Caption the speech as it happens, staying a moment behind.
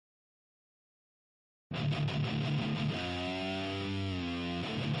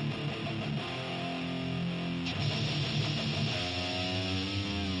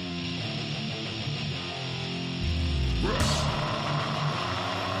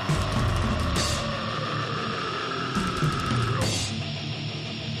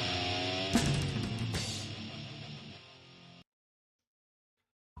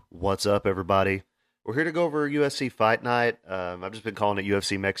What's up, everybody? We're here to go over UFC Fight Night. I've just been calling it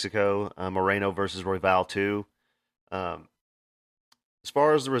UFC Mexico, Moreno versus Royval 2. Um, as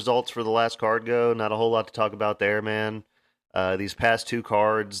far as the results for the last card go, not a whole lot to talk about there, man. These past two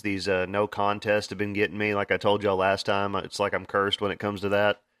cards, these no contest have been getting me. Like I told y'all last time, it's like I'm cursed when it comes to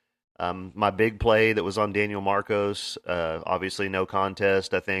that. My big play that was on Daniel Marcos, obviously no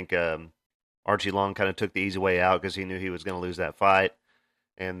contest. I think Archie Long kind of took the easy way out because he knew he was going to lose that fight.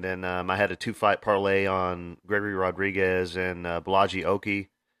 And then I had a two-fight parlay on Gregory Rodriguez and Balaji Oki.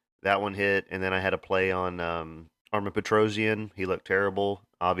 That one hit. And then I had a play on Armin Petrosian. He looked terrible.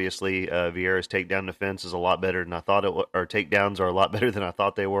 Obviously, Vieira's takedown defense is a lot better than I thought it was, or takedowns are a lot better than I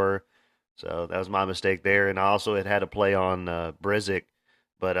thought they were. So that was my mistake there. And I also had a play on Brizik,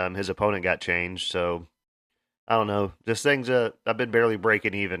 but his opponent got changed. So I don't know. Just things. I've been barely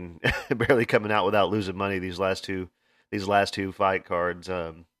breaking even, barely coming out without losing money these last two fight cards,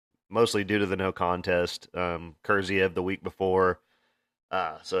 mostly due to the no contest. Kurziev the week before.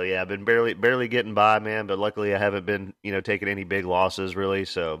 So yeah, I've been barely getting by, man. But luckily, I haven't been taking any big losses really.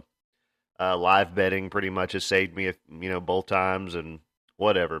 So live betting pretty much has saved me, both times and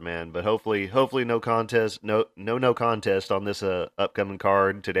whatever, man. But hopefully no contest, no contest on this upcoming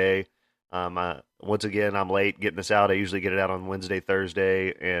card today. Once again, I'm late getting this out. I usually get it out on Wednesday,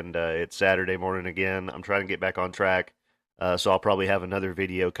 Thursday, and it's Saturday morning again. I'm trying to get back on track. So I'll probably have another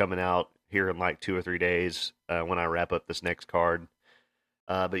video coming out here in like 2 or 3 days when I wrap up this next card.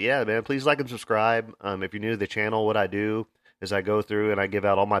 But yeah, man, please like and subscribe. If you're new to the channel, what I do is I go through and I give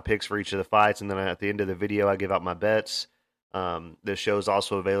out all my picks for each of the fights, and then at the end of the video, I give out my bets. This show is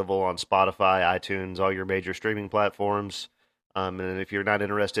also available on Spotify, iTunes, all your major streaming platforms. And if you're not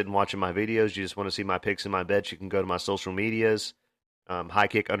interested in watching my videos, you just want to see my picks and my bets, you can go to my social medias.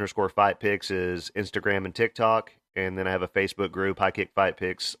 Highkick_fight picks is Instagram and TikTok. And then I have a Facebook group, High Kick Fight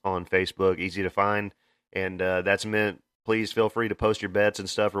Picks on Facebook, easy to find. And that's meant, please feel free to post your bets and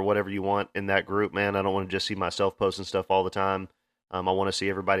stuff or whatever you want in that group, man. I don't want to just see myself posting stuff all the time. I want to see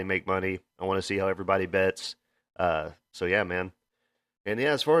everybody make money. I want to see how everybody bets. So yeah, man. And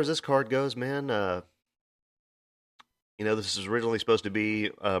yeah, as far as this card goes, man, this is originally supposed to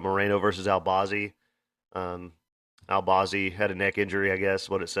be Moreno versus Albazi. Albazi had a neck injury, I guess,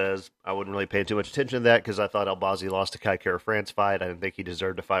 what it says. I wouldn't really pay too much attention to that because I thought Albazi lost to Kai Kara France fight. I didn't think he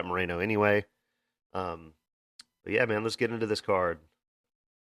deserved to fight Moreno anyway. But yeah, man, let's get into this card.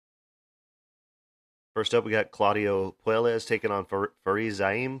 First up, we got Claudio Puelles taking on Farid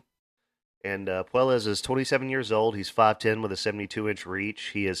Zaim. And Puelles is 27 years old. He's 5'10 with a 72-inch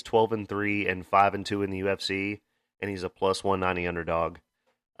reach. He is 12-3 and 5-2 in the UFC, and he's a plus 190 underdog.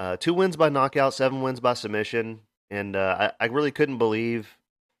 2 wins by knockout, 7 wins by submission. And I really couldn't believe,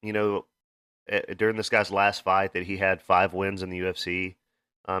 during this guy's last fight that he had 5 wins in the UFC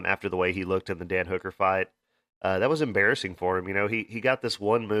after the way he looked in the Dan Hooker fight. That was embarrassing for him. He got this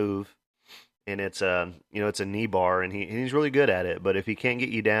one move, and it's it's a knee bar, and he's really good at it. But if he can't get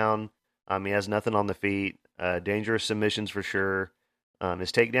you down, he has nothing on the feet. Dangerous submissions for sure.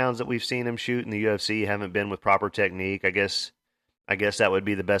 His takedowns that we've seen him shoot in the UFC haven't been with proper technique. I guess that would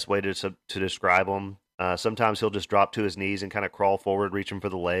be the best way to describe him. Sometimes he'll just drop to his knees and kind of crawl forward, reaching for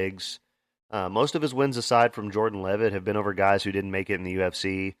the legs. Most of his wins, aside from Jordan Levitt, have been over guys who didn't make it in the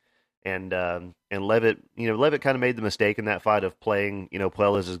UFC. And Levitt, Levitt kind of made the mistake in that fight of playing,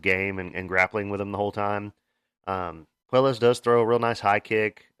 Puelles' game and grappling with him the whole time. Puelles does throw a real nice high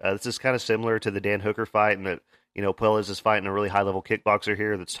kick. This is kind of similar to the Dan Hooker fight in that, Puelles is fighting a really high-level kickboxer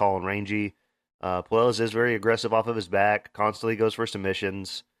here that's tall and rangy. Puelles is very aggressive off of his back, constantly goes for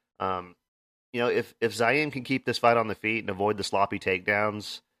submissions. If Zaim can keep this fight on the feet and avoid the sloppy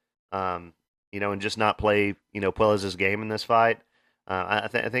takedowns, and just not play, Puelles' game in this fight, I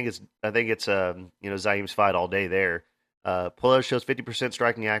think it's Zaim's fight all day there. Puelles shows 50%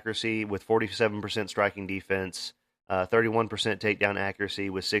 striking accuracy with 47% striking defense, 31% takedown accuracy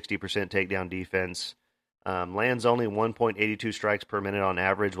with 60% takedown defense. Lands only 1.82 strikes per minute on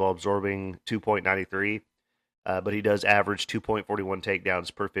average while absorbing 2.93, but he does average 2.41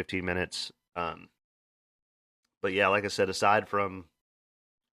 takedowns per 15 minutes. But yeah, like I said, aside from,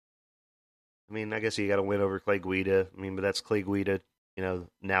 I guess you got to win over Clay Guida. But that's Clay Guida,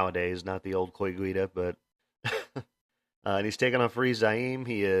 nowadays, not the old Clay Guida. But And he's taking on Free Zaim.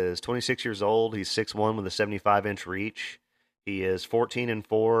 He is 26 years old. He's 6'1" with a 75-inch reach. He is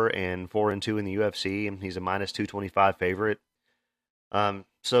 14-4 and 4-2 in the UFC, and he's a minus 225 favorite.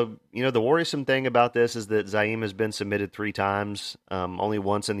 So the worrisome thing about this is that Zaim has been submitted 3 times, only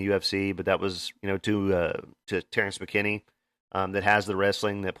once in the UFC, but that was to Terrence McKinney, that has the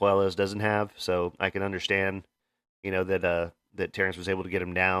wrestling that Puelles doesn't have. So I can understand that Terrence was able to get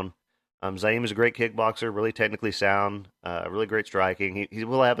him down. Zaim is a great kickboxer, really technically sound, really great striking. He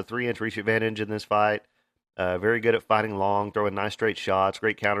will have a 3-inch reach advantage in this fight. Very good at fighting long, throwing nice straight shots,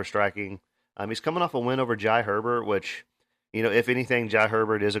 great counter striking. He's coming off a win over Jai Herbert, which, if anything, Jai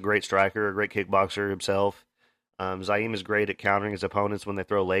Herbert is a great striker, a great kickboxer himself. Zaim is great at countering his opponents when they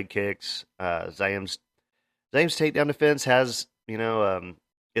throw leg kicks. Zaim's takedown defense has,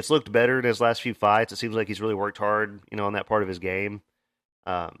 it's looked better in his last few fights. It seems like he's really worked hard, on that part of his game.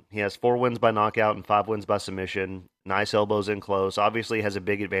 He has 4 wins by knockout and 5 wins by submission. Nice elbows in close. Obviously has a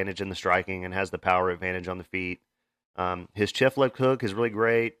big advantage in the striking and has the power advantage on the feet. His chest left hook is really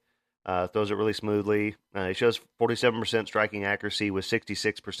great. Throws it really smoothly. He shows 47% striking accuracy with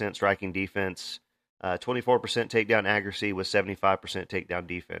 66% striking defense. 24% takedown accuracy with 75% takedown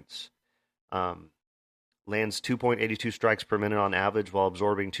defense. Lands 2.82 strikes per minute on average while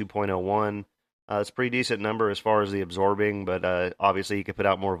absorbing 2.01. It's a pretty decent number as far as the absorbing, but obviously he could put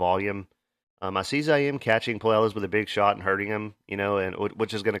out more volume. I see Zaim catching Puelles with a big shot and hurting him, and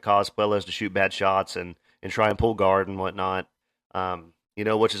which is going to cause Puelles to shoot bad shots and try and pull guard and whatnot,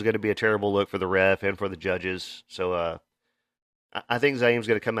 which is going to be a terrible look for the ref and for the judges. So I think Zaim's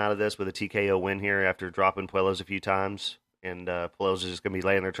going to come out of this with a TKO win here after dropping Puelles a few times, and Puelles is just going to be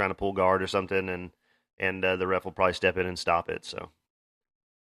laying there trying to pull guard or something, and the ref will probably step in and stop it. So.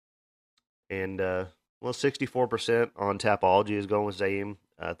 And 64% on Tapology is going with Zaim,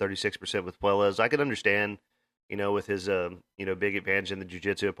 36% with Puelles. I can understand, with his big advantage in the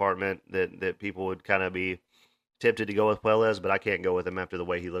jiu-jitsu department that people would kind of be tempted to go with Puelles, but I can't go with him after the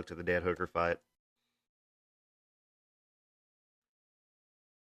way he looked at the Dan Hooker fight.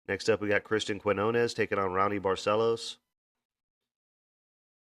 Next up, we got Christian Quinones taking on Ronnie Barcelos.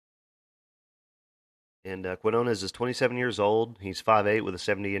 And Quinones is 27 years old. He's 5'8" with a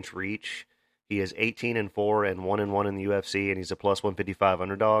 70-inch reach. He is 18-4 and 1-1 in the UFC, and he's a plus 155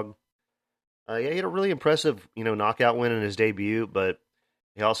 underdog. He had a really impressive, knockout win in his debut, but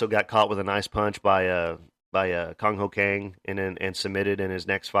he also got caught with a nice punch by Kong Ho Kang and submitted in his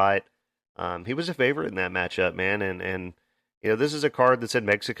next fight. He was a favorite in that matchup, man, and this is a card that's in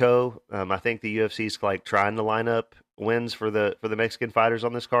Mexico. I think the UFC's trying to line up wins for the Mexican fighters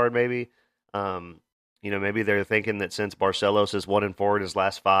on this card, maybe. Maybe they're thinking that since Barcelos is 1-4 in his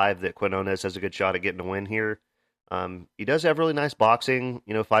last 5, that Quinones has a good shot at getting a win here. He does have really nice boxing,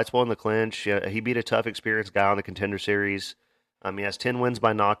 fights well in the clinch. He beat a tough, experienced guy on the Contender Series. He has 10 wins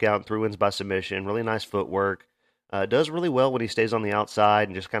by knockout and 3 wins by submission. Really nice footwork. Does really well when he stays on the outside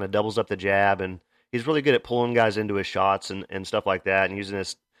and just kind of doubles up the jab. And he's really good at pulling guys into his shots and stuff like that, and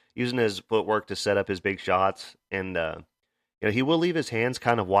using his footwork to set up his big shots. And he will leave his hands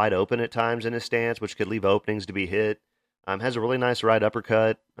kind of wide open at times in his stance, which could leave openings to be hit. Has a really nice right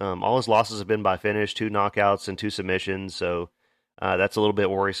uppercut. All his losses have been by finish, 2 knockouts and 2 submissions, so that's a little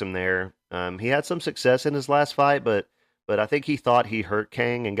bit worrisome there. He had some success in his last fight, but I think he thought he hurt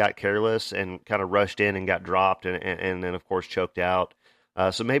Kang and got careless and kind of rushed in and got dropped and then, of course, choked out.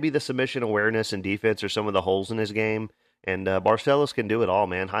 So maybe the submission awareness and defense are some of the holes in his game, and Barcelos can do it all,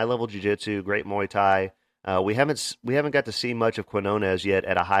 man. High-level jiu-jitsu, great Muay Thai. We haven't got to see much of Quinones yet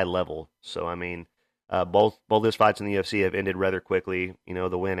at a high level. So I mean, both his fights in the UFC have ended rather quickly.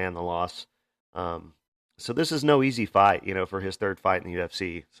 The win and the loss. So this is no easy fight. For his 3rd fight in the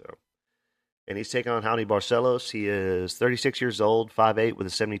UFC. So, and he's taking on Ronnie Barcelos. He is 36 years old, 5'8" with a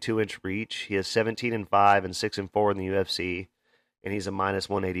 72-inch reach. He is 17-5 and 6-4 in the UFC, and he's a minus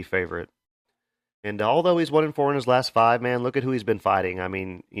 180 favorite. And although he's 1-4 in his last 5, man, look at who he's been fighting. I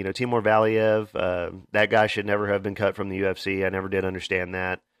mean, Timur Valiev, that guy should never have been cut from the UFC. I never did understand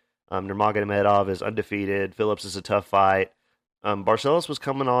that. Nurmagomedov is undefeated. Phillips is a tough fight. Barcelos was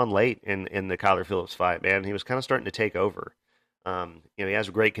coming on late in the Kyler Phillips fight, man. He was kind of starting to take over. He has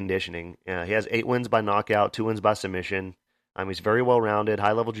great conditioning. He has 8 wins by knockout, 2 wins by submission. He's very well-rounded,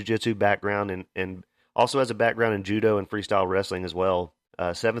 high-level jiu-jitsu background, and also has a background in judo and freestyle wrestling as well.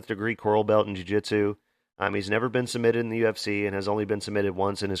 7th degree coral belt in jiu-jitsu. He's never been submitted in the UFC and has only been submitted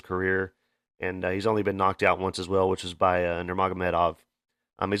once in his career. And he's only been knocked out once as well, which was by Nurmagomedov.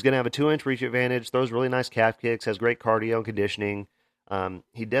 He's going to have a 2-inch reach advantage, throws really nice calf kicks, has great cardio and conditioning.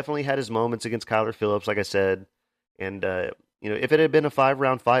 He definitely had his moments against Kyler Phillips, like I said. And if it had been a 5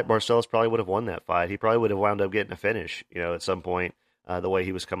 round fight, Barcelos probably would have won that fight. He probably would have wound up getting a finish, at some point, the way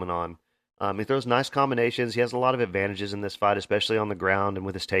he was coming on. He throws nice combinations. He has a lot of advantages in this fight, especially on the ground and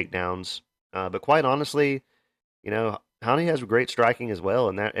with his takedowns. But quite honestly, Haney has great striking as well,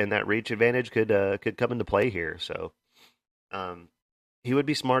 and that reach advantage could come into play here. So um, he would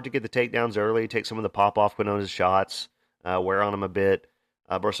be smart to get the takedowns early, take some of the pop off Quinones' shots, wear on him a bit.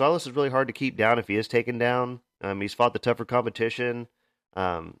 Barcelos is really hard to keep down if he is taken down. He's fought the tougher competition.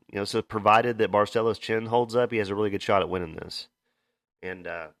 So provided that Barcelos' chin holds up, he has a really good shot at winning this. And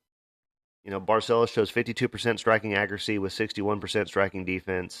Barcelos shows 52% striking accuracy with 61% striking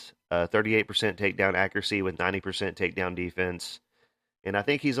defense, 38% takedown accuracy with 90% takedown defense. And I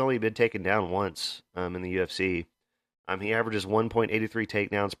think he's only been taken down once in the UFC. He averages 1.83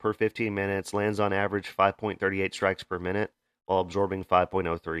 takedowns per 15 minutes, lands on average 5.38 strikes per minute while absorbing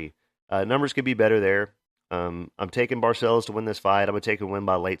 5.03. Numbers could be better there. I'm taking Barcelos to win this fight. I'm going to take a win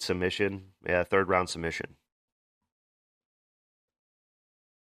by late submission. Yeah, third round submission.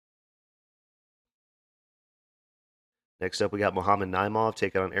 Next up, we got Mohamed Naimov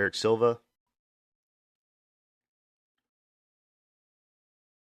taking on Eric Silva.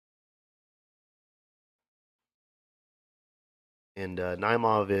 And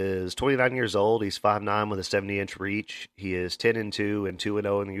Naimov is 29 years old. He's 5'9" with a 70-inch reach. He is 10-2 and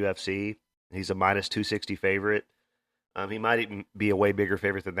 2-0 in the UFC. He's a minus 260 favorite. He might even be a way bigger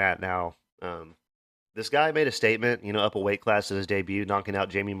favorite than that now. This guy made a statement, up a weight class at his debut, knocking out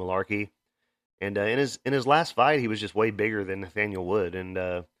Jamie Mullarkey. And in his last fight, he was just way bigger than Nathaniel Wood, and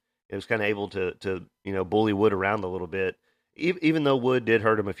it was kind of able to bully Wood around a little bit. Even though Wood did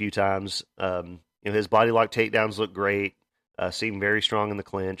hurt him a few times, his body lock takedowns look great. Seemed very strong in the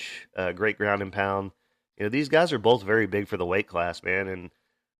clinch. Great ground and pound. These guys are both very big for the weight class, man. And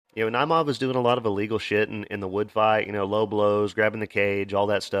Naimov was doing a lot of illegal shit in the Wood fight. Low blows, grabbing the cage, all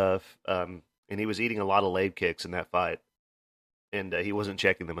that stuff. And he was eating a lot of leg kicks in that fight, and he wasn't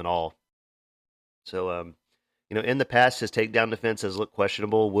checking them at all. So, in the past, his takedown defense has looked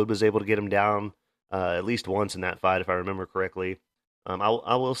questionable. Wood was able to get him down at least once in that fight, if I remember correctly. I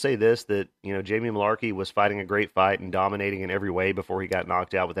will say this, that, Jamie Mullarkey was fighting a great fight and dominating in every way before he got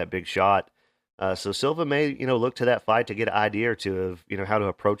knocked out with that big shot. So Silva may, look to that fight to get an idea or two of, how to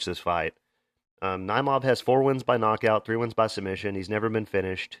approach this fight. Naimov has 4 wins by knockout, 3 wins by submission. He's never been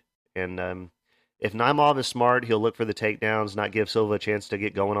finished. And if Naimov is smart, he'll look for the takedowns, not give Silva a chance to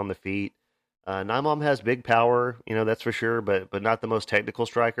get going on the feet. Naimov has big power, that's for sure, but not the most technical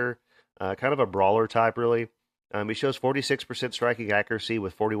striker. Kind of a brawler type, really. He shows 46% striking accuracy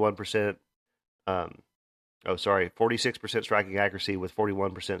with 41%. 46% striking accuracy with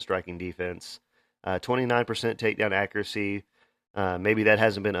 41% striking defense. 29% takedown accuracy. Maybe that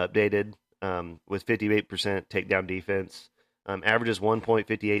hasn't been updated. With 58% takedown defense. Averages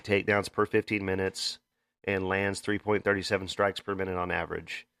 1.58 takedowns per 15 minutes and lands 3.37 strikes per minute on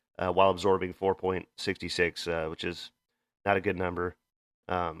average, while absorbing 4.66, which is not a good number.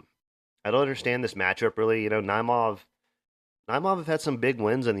 I don't understand this matchup really. Naimov have had some big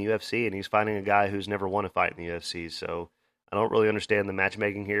wins in the UFC, and he's fighting a guy who's never won a fight in the UFC. So I don't really understand the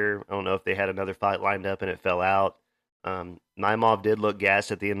matchmaking here. I don't know if they had another fight lined up and it fell out. Naimov did look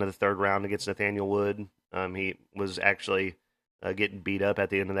gassed at the end of the third round against Nathaniel Wood. He was actually getting beat up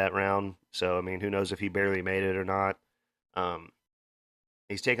at the end of that round. So, I mean, who knows if he barely made it or not.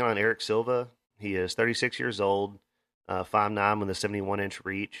 He's taking on Eric Silva. He is 36 years old, 5'9" with a 71-inch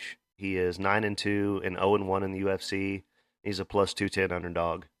reach. He is 9-2 and 0-1 in the UFC. He's a plus 210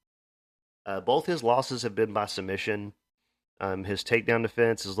 underdog. Both his losses have been by submission. His takedown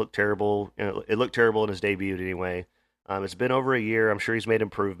defense has looked terrible. It looked terrible in his debut anyway. It's been over a year. I'm sure he's made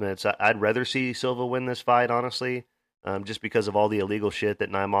improvements. I'd rather see Silva win this fight, honestly, just because of all the illegal shit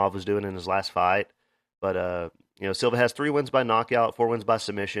that Naimov was doing in his last fight. But, Silva has 3 wins by knockout, 4 wins by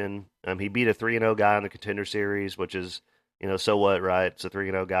submission. He beat a 3-0 guy in the Contender Series, which is, so what, right? It's a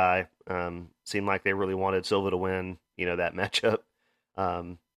 3-0 guy. Seemed like they really wanted Silva to win, that matchup.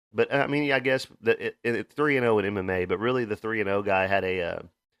 But I mean, I guess that it's 3-0 in MMA, but really the 3-0 guy had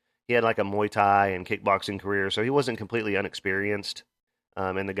he had like a Muay Thai and kickboxing career, so he wasn't completely unexperienced.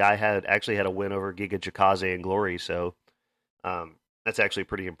 And the guy actually had a win over Giga Chikadze in Glory, so that's actually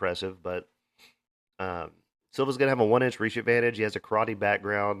pretty impressive. But Silva's gonna have a 1-inch reach advantage. He has a karate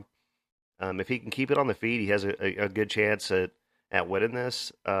background. If he can keep it on the feet, he has a good chance at winning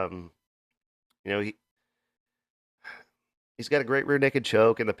this. He's got a great rear naked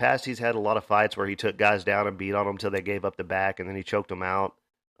choke. In the past, he's had a lot of fights where he took guys down and beat on them until they gave up the back, and then he choked them out.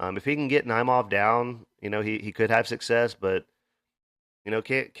 If he can get Naimov down, he could have success. But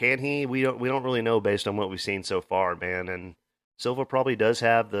can he? We don't really know based on what we've seen so far, man. And Silva probably does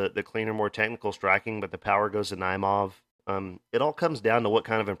have the cleaner, more technical striking, but the power goes to Naimov. It all comes down to what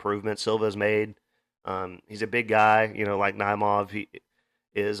kind of improvement Silva's made. He's a big guy, like Naimov he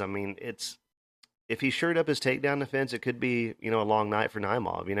is. I mean, it's if he shored up his takedown defense, it could be a long night for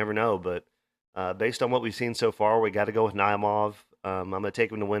Naimov. You never know, but based on what we've seen so far, we got to go with Naimov. I'm gonna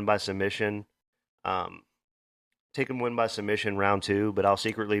take him to win by submission. Um, Take him win by submission round two, but I'll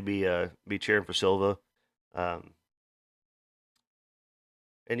secretly be cheering for Silva. Um,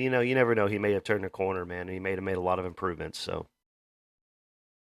 and you never know. He may have turned a corner, man. And he may have made a lot of improvements. So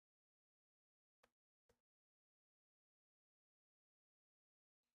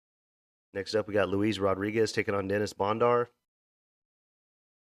next up, we got Luis Rodriguez taking on Dennis Bondar,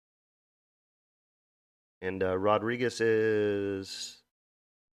 and Rodriguez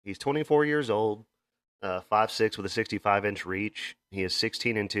he's 24 years old, 5'6" with a 65-inch reach. He is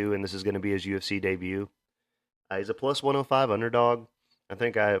 16-2, and this is going to be his UFC debut. He's a plus 105 underdog. I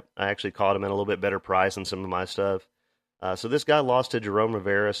think I actually caught him at a little bit better price than some of my stuff. So this guy lost to Jerome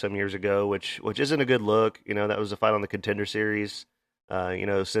Rivera some years ago, which isn't a good look. That was a fight on the Contender Series.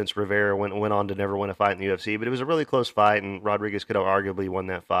 Since Rivera went on to never win a fight in the UFC, but it was a really close fight, and Rodriguez could have arguably won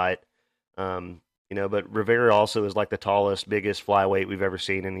that fight. But Rivera also is like the tallest, biggest flyweight we've ever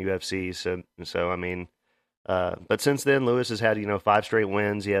seen in the UFC. So I mean, but since then, Lewis has had 5 straight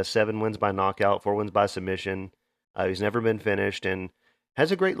wins. He has 7 wins by knockout, 4 wins by submission. He's never been finished, and has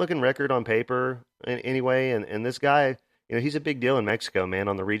a great looking record on paper anyway. And this guy, he's a big deal in Mexico, man,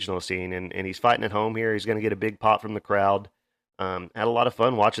 on the regional scene, and he's fighting at home here. He's going to get a big pop from the crowd. Had a lot of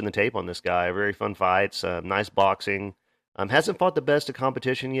fun watching the tape on this guy. Very fun fights, nice boxing. Hasn't fought the best of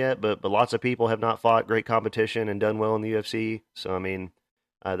competition yet, but lots of people have not fought great competition and done well in the UFC. So I mean,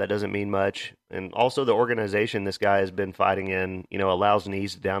 that doesn't mean much. And also the organization this guy has been fighting in, allows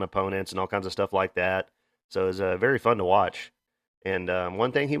knees to down opponents and all kinds of stuff like that. So it's very fun to watch. And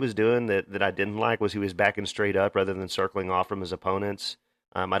one thing he was doing that I didn't like was he was backing straight up rather than circling off from his opponents.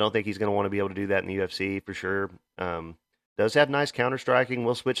 I don't think he's going to want to be able to do that in the UFC for sure. Does have nice counter striking,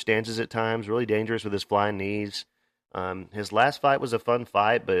 will switch stances at times, really dangerous with his flying knees. His last fight was a fun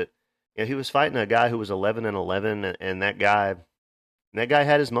fight, but he was fighting a guy who was 11-11, and that guy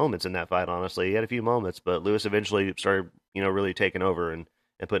had his moments in that fight. Honestly, he had a few moments, but Lewis eventually started, really taking over and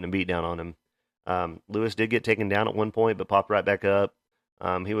putting a beat down on him. Lewis did get taken down at one point, but popped right back up.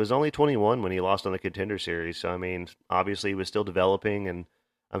 He was only 21 when he lost on the Contender Series, so I mean, obviously he was still developing, and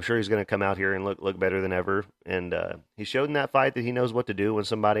I'm sure he's going to come out here and look better than ever. And he showed in that fight that he knows what to do when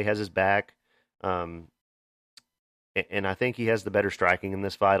somebody has his back. And I think he has the better striking in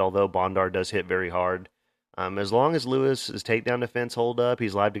this fight, although Bondar does hit very hard. As long as Lewis's takedown defense hold up,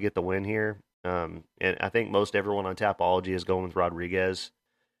 he's live to get the win here. And I think most everyone on Tapology is going with Rodriguez.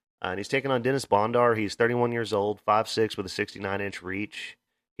 And he's taking on Dennis Bondar. He's 31 years old, 5'6", with a 69-inch reach.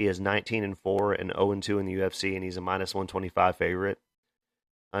 He is 19-4 and 0-2 in the UFC, and he's a minus 125 favorite.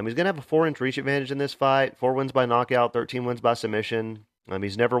 He's going to have a 4-inch reach advantage in this fight. 4 wins by knockout, 13 wins by submission.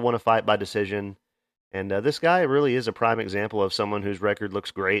 He's never won a fight by decision. And this guy really is a prime example of someone whose record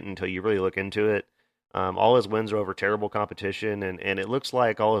looks great until you really look into it. All his wins are over terrible competition, and it looks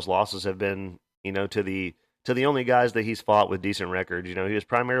like all his losses have been, to the only guys that he's fought with decent records. He was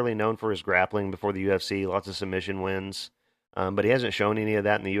primarily known for his grappling before the UFC, lots of submission wins, but he hasn't shown any of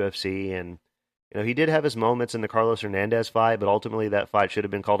that in the UFC. And he did have his moments in the Carlos Hernandez fight, but ultimately that fight should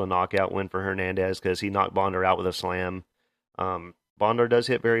have been called a knockout win for Hernandez because he knocked Bondar out with a slam. Bondar does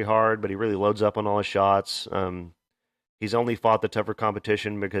hit very hard, but he really loads up on all his shots. He's only fought the tougher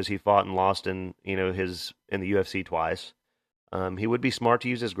competition because he fought and lost in the UFC twice. He would be smart to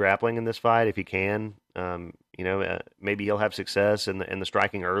use his grappling in this fight if he can. Maybe he'll have success in the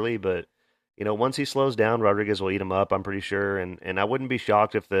striking early, but once he slows down, Rodriguez will eat him up, I'm pretty sure. And I wouldn't be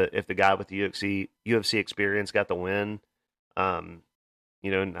shocked if the guy with the UFC experience got the win. I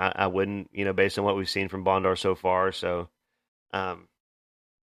wouldn't, based on what we've seen from Bondar so far. So,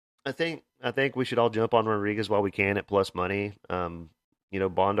 I think we should all jump on Rodriguez while we can at plus money.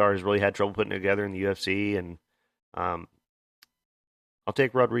 Bondar has really had trouble putting it together in the UFC, and I'll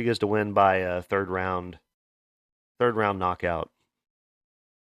take Rodriguez to win by a third round knockout.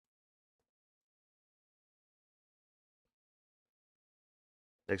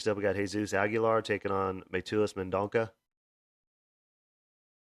 Next up, we got Jesus Aguilar taking on Metulis Mendonca.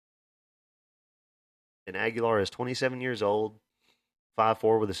 And Aguilar is 27 years old,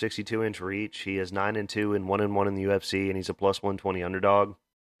 5'4" with a 62-inch reach. He is 9-2 and 1-1 in the UFC, and he's a plus 120 underdog.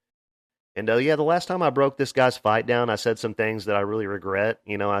 And the last time I broke this guy's fight down, I said some things that I really regret.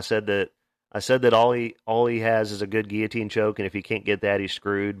 I said that I said that all he has is a good guillotine choke, and if he can't get that, he's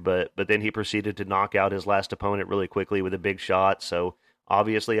screwed. But then he proceeded to knock out his last opponent really quickly with a big shot. So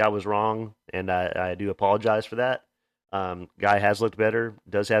obviously I was wrong, and I do apologize for that. Guy has looked better,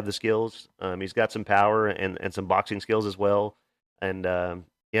 does have the skills. He's got some power and some boxing skills as well. And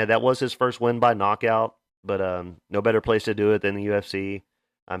yeah, that was his first win by knockout, but no better place to do it than the UFC.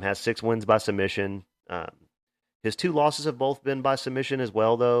 Has 6 wins by submission. His 2 losses have both been by submission as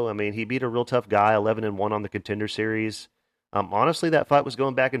well, though. I mean, he beat a real tough guy, 11-1 on the Contender Series. Honestly, that fight was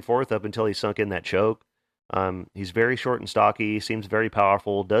going back and forth up until he sunk in that choke. He's very short and stocky, seems very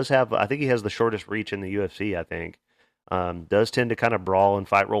powerful. Does have, I think he has the shortest reach in the UFC. I think does tend to kind of brawl and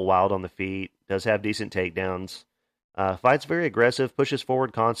fight real wild on the feet. Does have decent takedowns. Fights very aggressive, pushes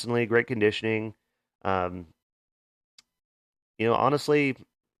forward constantly, great conditioning. Um, Honestly,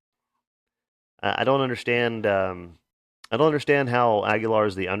 I don't understand. I don't understand how Aguilar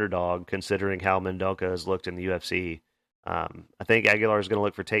is the underdog, considering how Mendonca has looked in the UFC. I think Aguilar is going to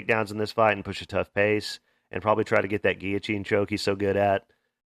look for takedowns in this fight and push a tough pace, and probably try to get that guillotine choke he's so good at.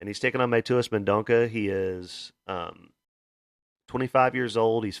 And he's taking on Matheus Mendonca. He is 25 years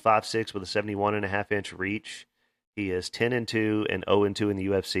old. He's 5'6" with a 71.5-inch reach. He is 10-2 and 0-2 in the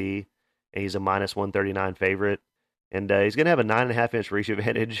UFC, and he's a -139 favorite. And he's going to have a 9.5-inch reach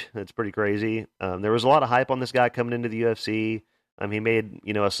advantage. That's pretty crazy. There was a lot of hype on this guy coming into the UFC. He made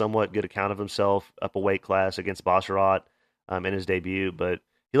a somewhat good account of himself up a weight class against Basharat in his debut, but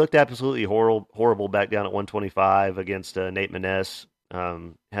he looked absolutely horrible back down at 125 against Nate Maness.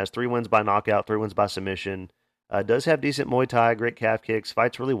 Has 3 wins by knockout, 3 wins by submission. Does have decent Muay Thai, great calf kicks,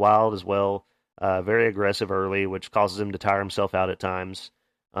 fights really wild as well. Very aggressive early, which causes him to tire himself out at times.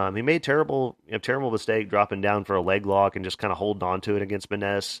 He made terrible mistake dropping down for a leg lock and just kind of holding on to it against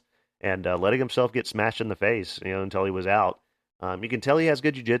Maness and letting himself get smashed in the face, until he was out. You can tell he has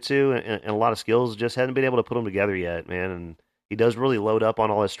good jiu-jitsu and a lot of skills, just hasn't been able to put them together yet, man. And he does really load up on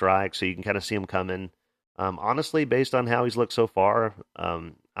all his strikes, so you can kind of see him coming. Honestly, based on how he's looked so far,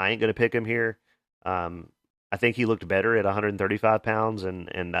 I ain't going to pick him here. I think he looked better at 135 pounds,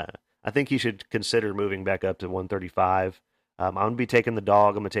 and I think he should consider moving back up to 135. I'm going to be taking the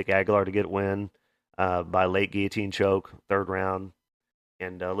dog. I'm going to take Aguilar to get a win by late guillotine choke, third round.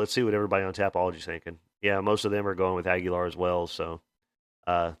 And let's see what everybody on Tapology's thinking. Yeah, most of them are going with Aguilar as well, so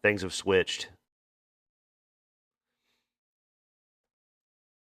things have switched.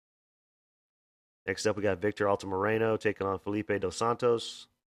 Next up, we got Victor Altamirano taking on Felipe Dos Santos.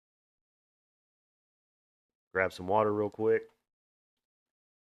 Grab some water real quick.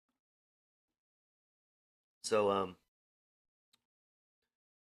 So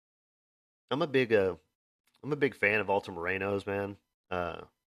I'm a big I'm a big fan of Altamirano's, man. Uh,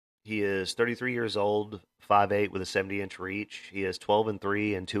 he is 33 years old, 5'8" with a 70-inch reach. He is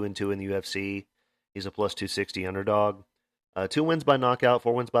 12-3 and 2-2 in the UFC. He's a plus 260 underdog. 2 wins by knockout,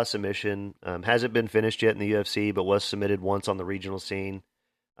 4 wins by submission. Hasn't been finished yet in the UFC, but was submitted once on the regional scene.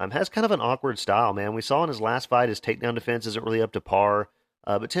 Has kind of an awkward style, man. We saw in his last fight his takedown defense isn't really up to par.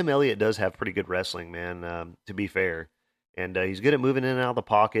 But Tim Elliott does have pretty good wrestling, man, to be fair. And he's good at moving in and out of the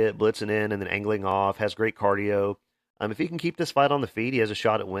pocket, blitzing in and then angling off, has great cardio. If he can keep this fight on the feet, he has a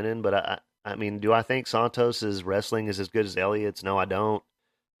shot at winning. But I mean, do I think Santos's wrestling is as good as Elliott's? No, I don't.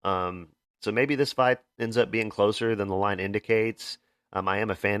 So maybe this fight ends up being closer than the line indicates. I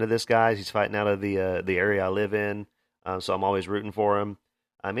am a fan of this guy. He's fighting out of the area I live in, so I'm always rooting for him.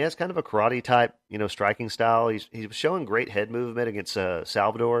 He has kind of a karate type, striking style. He's showing great head movement against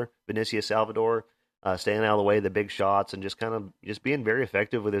Benicio Salvador, staying out of the way of the big shots and just being very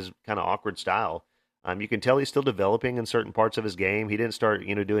effective with his kind of awkward style. You can tell he's still developing in certain parts of his game. He didn't start,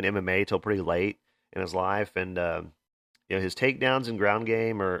 doing MMA till pretty late in his life, and his takedowns and ground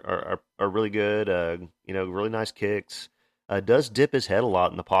game are really good. Really nice kicks. Does dip his head a lot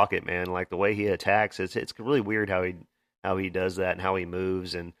in the pocket, man. Like the way he attacks, it's really weird how he does that and how he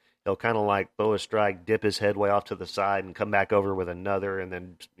moves, and he'll kind of like throw a strike, dip his head way off to the side, and come back over with another, and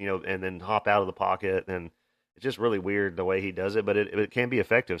then and then hop out of the pocket, and it's just really weird the way he does it, but it can be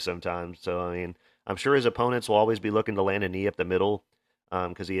effective sometimes. So I mean, I'm sure his opponents will always be looking to land a knee up the middle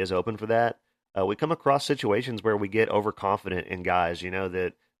because he is open for that. We come across situations where we get overconfident in guys,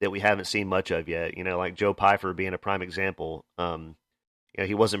 that we haven't seen much of yet. Like Joe Pyfer being a prime example.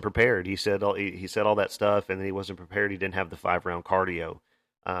 He wasn't prepared. He said all that stuff, and then he wasn't prepared. He didn't have the 5-round cardio.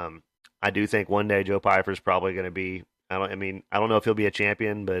 I do think one day Joe Pyfer is probably going to be. I don't know if he'll be a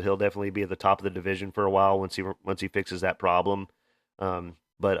champion, but he'll definitely be at the top of the division for a while once he fixes that problem.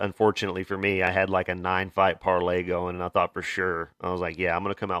 But unfortunately for me, I had like a 9-fight parlay going, and I thought for sure I was like, yeah, I'm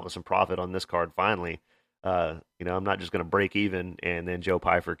going to come out with some profit on this card finally. I'm not just going to break even, and then Joe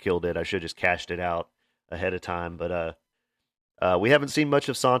Pyfer killed it. I should have just cashed it out ahead of time. But we haven't seen much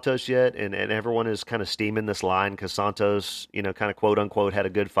of Santos yet, and everyone is kind of steaming this line because Santos, kind of quote unquote, had a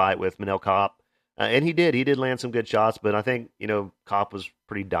good fight with Manel Kopp. And he did. He did land some good shots, but I think, Kopp was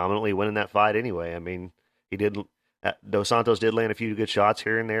pretty dominantly winning that fight anyway. I mean, he did, Dos Santos did land a few good shots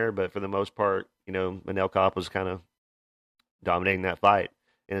here and there, but for the most part, Manel Kopp was kind of dominating that fight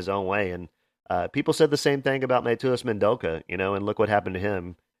in his own way. And people said the same thing about Matheus Mendoza, and look what happened to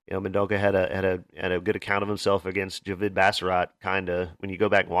him. Mendoza had a good account of himself against Javid Bassarat. Kind of, when you go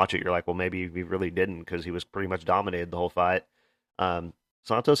back and watch it, you're like, well, maybe he really didn't because he was pretty much dominated the whole fight.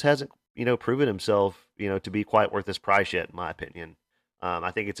 Santos hasn't, proven himself, to be quite worth his price yet, in my opinion.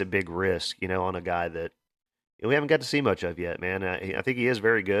 I think it's a big risk, on a guy that we haven't got to see much of yet, man. I think he is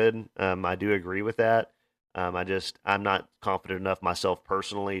very good. I do agree with that. I'm not confident enough myself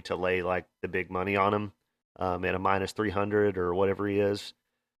personally to lay like the big money on him at a minus 300 or whatever he is.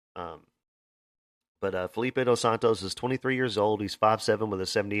 Um, but Felipe Dos Santos is 23 years old. He's 5'7" with a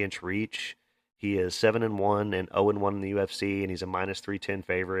 70-inch reach. He is 7-1 and 0-1 in the UFC, and he's a minus 310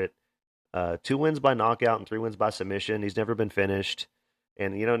 favorite. 2 wins by knockout and 3 wins by submission. He's never been finished.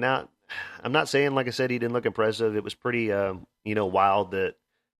 And, now I'm not saying, like I said, he didn't look impressive. It was pretty, wild that,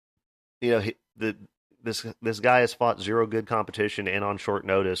 this guy has fought zero good competition and on short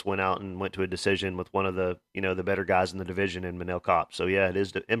notice went out and went to a decision with one of the, the better guys in the division in Manel Kopp. So, yeah, it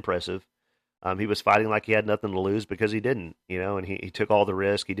is impressive. He was fighting like he had nothing to lose because he didn't, and he took all the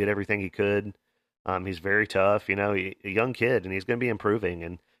risk. He did everything he could. He's very tough, a young kid, and he's going to be improving.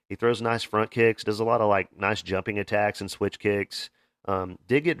 And he throws nice front kicks, does a lot of like nice jumping attacks and switch kicks.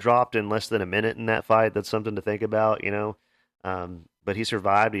 Did get dropped in less than a minute in that fight. That's something to think about, but he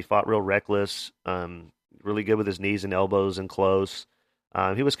survived. He fought real reckless, really good with his knees and elbows and close.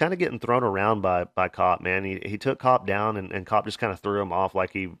 He was kind of getting thrown around by Kopp, man. He took Kopp down, and Kopp just kind of threw him off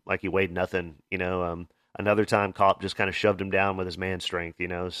like he weighed nothing, Another time, Kopp just kind of shoved him down with his man strength,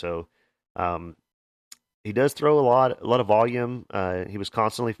 So he does throw a lot of volume. He was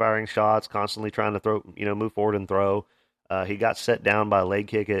constantly firing shots, constantly trying to throw, move forward and throw. He got set down by a leg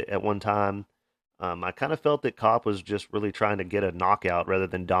kick at one time. I kind of felt that Kopp was just really trying to get a knockout rather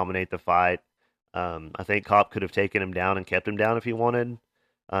than dominate the fight. I think Kopp could have taken him down and kept him down if he wanted.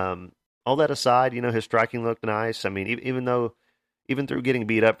 All that aside, his striking looked nice. I mean, even through getting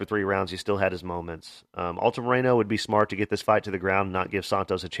beat up for 3 rounds, he still had his moments. Alta Moreno would be smart to get this fight to the ground and not give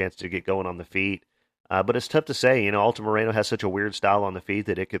Santos a chance to get going on the feet. But it's tough to say. Alta Moreno has such a weird style on the feet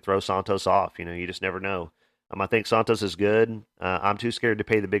that it could throw Santos off. You just never know. I think Santos is good. I'm too scared to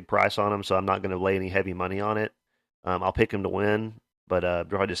pay the big price on him, so I'm not going to lay any heavy money on it. I'll pick him to win, but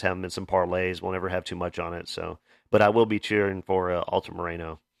probably just have him in some parlays. We'll never have too much on it. So, but I will be cheering for Alta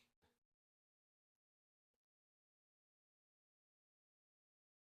Moreno.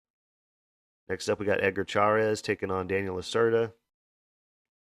 Next up, we got Edgar Chairez taking on Daniel Lacerda.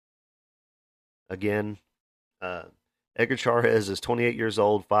 Again, uh, Edgar Chairez is 28 years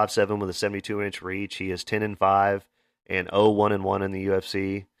old, 5'7" with a 72-inch reach. He is 10-5 and 0-1-1 in the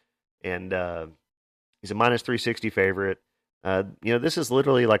UFC, and he's a minus 360 favorite. This is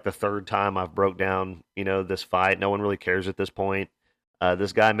literally like the third time I've broke down, this fight. No one really cares at this point.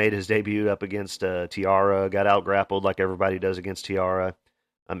 This guy made his debut up against Tiara, got out grappled like everybody does against Tiara.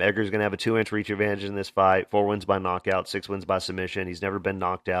 Edgar's going to have a 2-inch reach advantage in this fight. 4 wins by knockout, 6 wins by submission. He's never been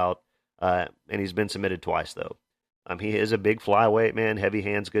knocked out, and he's been submitted twice, though. He is a big flyweight, man. Heavy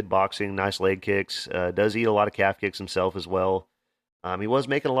hands, good boxing, nice leg kicks. Does eat a lot of calf kicks himself as well. He was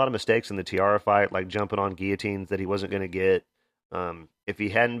making a lot of mistakes in the Tiara fight, like jumping on guillotines that he wasn't going to get. If he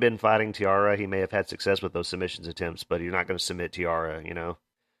hadn't been fighting Tiara, he may have had success with those submissions attempts, but you're not going to submit Tiara.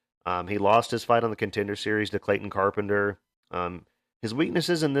 He lost his fight on the Contender Series to Clayton Carpenter. His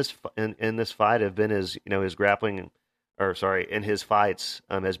weaknesses in this fight have been his grappling, or sorry, in his fights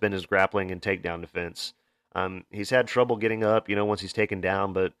has been his grappling and takedown defense. He's had trouble getting up, once he's taken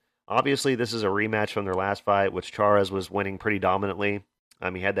down, but obviously this is a rematch from their last fight, which Chairez was winning pretty dominantly.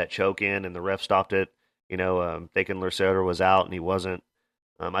 He had that choke in, and the ref stopped it, thinking Lacerda was out, and he wasn't.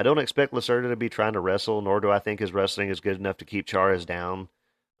 I don't expect Lacerda to be trying to wrestle, nor do I think his wrestling is good enough to keep Chairez down.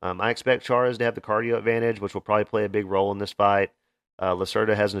 I expect Chairez to have the cardio advantage, which will probably play a big role in this fight.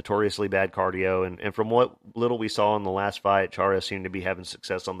 Lacerda has notoriously bad cardio, and from what little we saw in the last fight, Chairez seemed to be having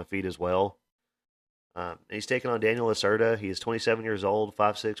success on the feet as well. He's taking on Daniel Lacerda. He is 27 years old,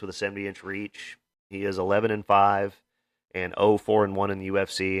 5'6" with a 70-inch reach. He is 11-5 and 0-4-1 in the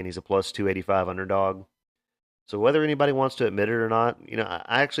UFC, and he's a plus 285 underdog. So whether anybody wants to admit it or not,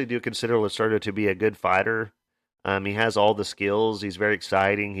 I actually do consider Lacerda to be a good fighter. He has all the skills. He's very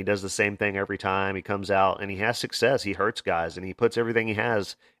exciting. He does the same thing every time he comes out, and he has success. He hurts guys, and he puts everything he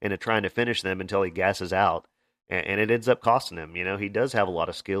has into trying to finish them until he gasses out, and it ends up costing him. He does have a lot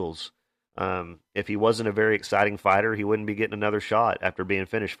of skills. If he wasn't a very exciting fighter, he wouldn't be getting another shot after being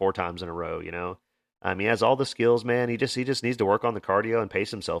finished 4 times in a row. He has all the skills, man. He just needs to work on the cardio and pace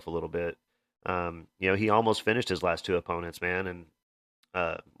himself a little bit. He almost finished his last 2 opponents, man, and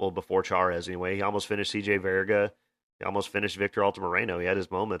well, before Charez anyway. He almost finished CJ Verga. He almost finished Victor Moreno. He had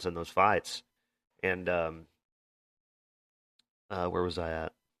his moments in those fights. And where was I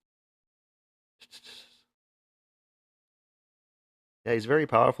at? Yeah, he's very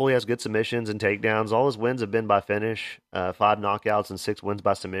powerful. He has good submissions and takedowns. All his wins have been by finish, 5 knockouts and 6 wins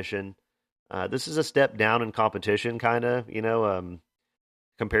by submission. This is a step down in competition, kind of,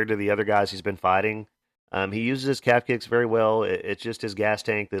 compared to the other guys he's been fighting. He uses his calf kicks very well. It's just his gas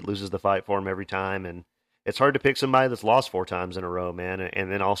tank that loses the fight for him every time, and it's hard to pick somebody that's lost 4 times in a row, man.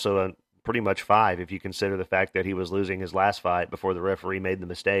 And then also pretty much 5 if you consider the fact that he was losing his last fight before the referee made the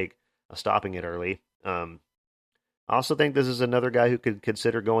mistake of stopping it early. I also think this is another guy who could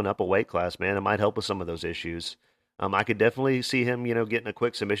consider going up a weight class, man. It might help with some of those issues. I could definitely see him, getting a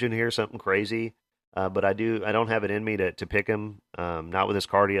quick submission here, something crazy. But I don't have it in me to pick him. Not with his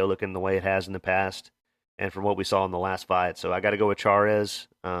cardio looking the way it has in the past, and from what we saw in the last fight. So I got to go with Charez.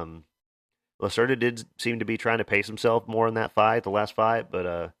 Lacerda did seem to be trying to pace himself more in that fight, the last fight.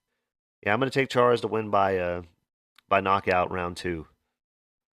 But yeah, I'm going to take Charez to win by knockout round 2.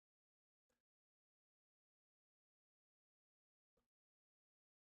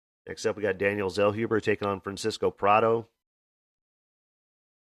 Next up, we got Daniel Zellhuber taking on Francisco Prado.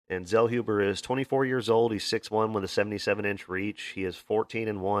 And Zellhuber is 24 years old. He's 6'1" with a 77-inch reach. He is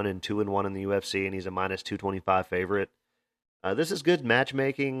 14-1 and 2-1 in the UFC, and he's a minus 225 favorite. This is good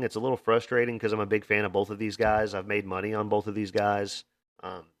matchmaking. It's a little frustrating because I'm a big fan of both of these guys. I've made money on both of these guys.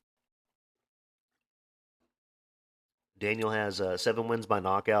 Daniel has 7 wins by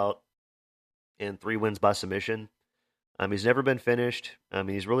knockout and 3 wins by submission. He's never been finished.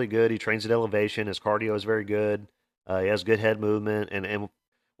 He's really good. He trains at elevation. His cardio is very good. He has good head movement, and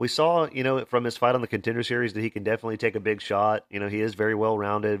we saw, from his fight on the Contender Series that he can definitely take a big shot. He is very well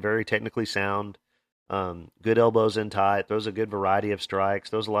rounded, very technically sound. Good elbows in tight. Throws a good variety of strikes.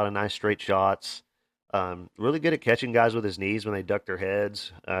 Throws a lot of nice straight shots. Really good at catching guys with his knees when they duck their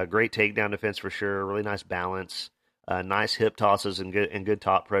heads. Great takedown defense for sure. Really nice balance. Nice hip tosses and good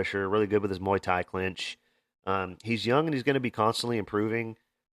top pressure. Really good with his Muay Thai clinch. He's young and he's going to be constantly improving.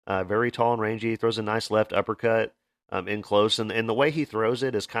 Very tall and rangy. He throws a nice left uppercut in close, and the way he throws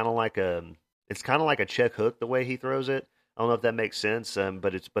it is kind of like a check hook. The way he throws it, I don't know if that makes sense.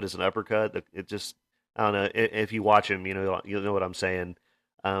 But it's an uppercut. It just, I don't know. If you watch him, you'll know what I'm saying.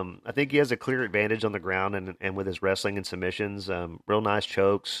 I think he has a clear advantage on the ground and with his wrestling and submissions. Real nice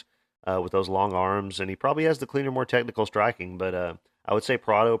chokes with those long arms, and he probably has the cleaner, more technical striking. But I would say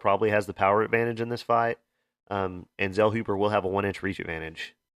Prado probably has the power advantage in this fight. And Zellhuber will have a 1-inch reach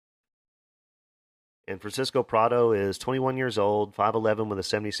advantage. And Francisco Prado is 21 years old, 5'11" with a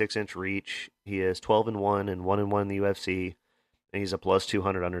 76-inch reach. He is 12-1 and 1-1 in the UFC, and he's a plus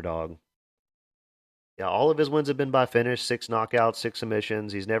 200 underdog. Yeah, all of his wins have been by finish, 6 knockouts, 6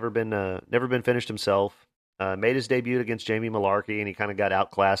 submissions. He's never been finished himself. Made his debut against Jamie Malarkey, and he kind of got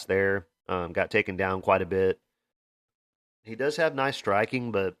outclassed there. Got taken down quite a bit. He does have nice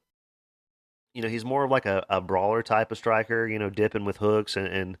striking, but he's more of like a brawler type of striker, dipping with hooks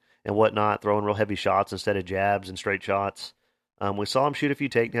and whatnot, throwing real heavy shots instead of jabs and straight shots. We saw him shoot a few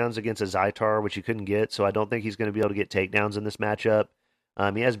takedowns against a Zaitar, which he couldn't get, so I don't think he's going to be able to get takedowns in this matchup.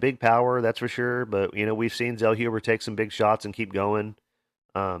 He has big power, that's for sure, but, we've seen Zellhuber take some big shots and keep going.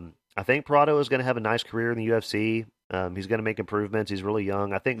 I think Prado is going to have a nice career in the UFC. He's going to make improvements. He's really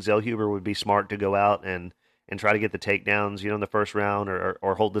young. I think Zellhuber would be smart to go out and try to get the takedowns, in the first round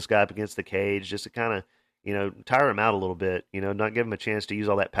or hold this guy up against the cage just to kind of, tire him out a little bit, not give him a chance to use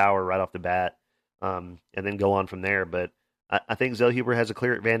all that power right off the bat, and then go on from there. But I think Zellhuber has a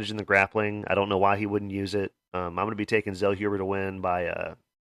clear advantage in the grappling. I don't know why he wouldn't use it. I'm going to be taking Zellhuber to win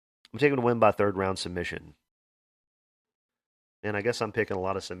by third round submission. And I guess I'm picking a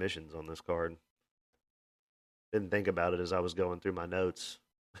lot of submissions on this card. Didn't think about it as I was going through my notes,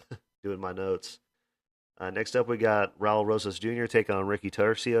 doing my notes. Next up, we got Raul Rosas Jr. taking on Ricky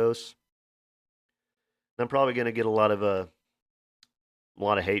Tercios. I'm probably going to get a lot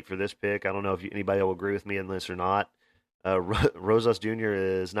of hate for this pick. I don't know if anybody will agree with me on this or not. Rosas Jr.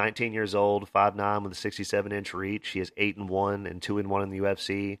 is 19 years old, 5'9" with a 67-inch reach. He is 8-1 and 2-1 in the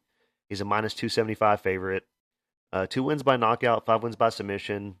UFC. He's a minus 275 favorite. 2 wins by knockout, 5 wins by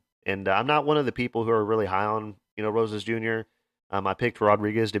submission. And I'm not one of the people who are really high on Rosas Jr. I picked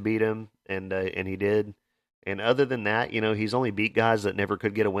Rodriguez to beat him, and he did. And other than that, he's only beat guys that never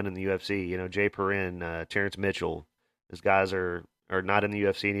could get a win in the UFC. Jay Perrin, Terrence Mitchell. Those guys are not in the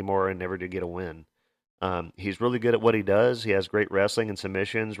UFC anymore and never did get a win. He's really good at what he does. He has great wrestling and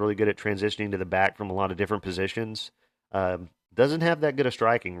submissions, really good at transitioning to the back from a lot of different positions. Doesn't have that good of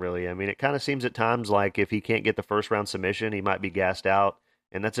striking, really. I mean, it kind of seems at times like if he can't get the first round submission, he might be gassed out,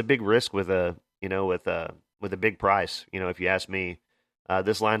 and that's a big risk with a big price. If you ask me,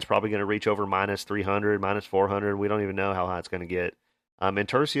 this line's probably going to reach over minus 300, minus 400. We don't even know how high it's going to get. And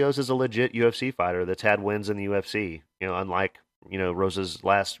Tercios is a legit UFC fighter that's had wins in the UFC. Unlike Rosa's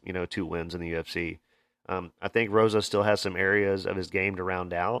last two wins in the UFC. I think Rosa still has some areas of his game to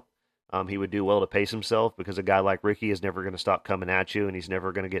round out. He would do well to pace himself because a guy like Ricky is never going to stop coming at you and he's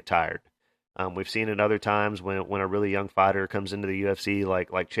never going to get tired. We've seen it other times when a really young fighter comes into the UFC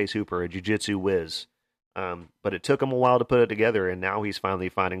like Chase Hooper, a jiu-jitsu whiz. But it took him a while to put it together, and now he's finally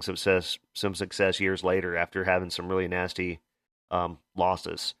finding some success years later after having some really nasty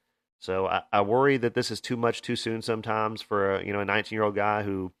losses. So I worry that this is too much too soon sometimes for a 19-year-old guy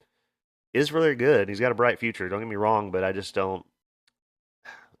who is really good. He's got a bright future. Don't get me wrong, but I just don't.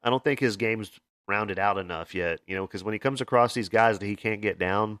 I don't think his game's rounded out enough yet. Because when he comes across these guys that he can't get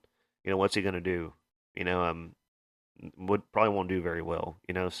down, what's he going to do? Probably won't do very well.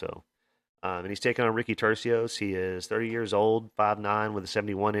 So. And he's taking on Ricky Tercios. He is 30 years old, 5'9", with a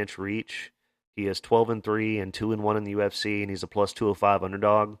 71-inch reach. He is 12-3 and 2-1 in the UFC, and he's a plus 205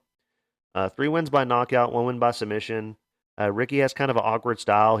 underdog. 3 wins by knockout, 1 win by submission. Ricky has kind of an awkward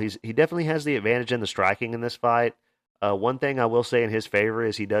style. He definitely has the advantage in the striking in this fight. One thing I will say in his favor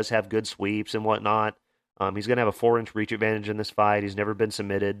is he does have good sweeps and whatnot. He's going to have a 4-inch reach advantage in this fight. He's never been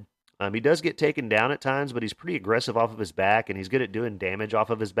submitted. He does get taken down at times, but he's pretty aggressive off of his back, and he's good at doing damage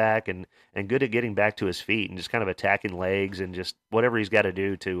off of his back and good at getting back to his feet and just kind of attacking legs and just whatever he's got to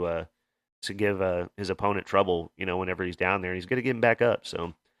do to give his opponent trouble, whenever he's down there. And he's good at getting back up.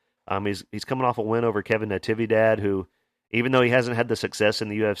 So he's coming off a win over Kevin Natividad, who, even though he hasn't had the success in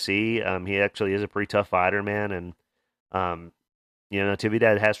the UFC, he actually is a pretty tough fighter, man. And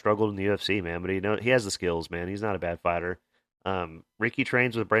Natividad has struggled in the UFC, man, but he has the skills, man. He's not a bad fighter. Ricky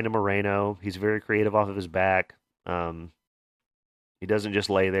trains with Brandon Moreno. He's very creative off of his back. He doesn't just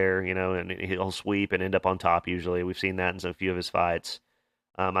lay there, and he'll sweep and end up on top usually. We've seen that in a few of his fights.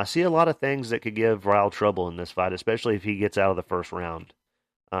 I see a lot of things that could give Ryle trouble in this fight, especially if he gets out of the first round.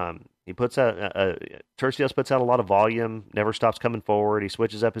 He puts out Tercios puts out a lot of volume, never stops coming forward. He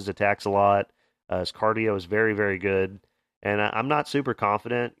switches up his attacks a lot. His cardio is very, very good. And I'm not super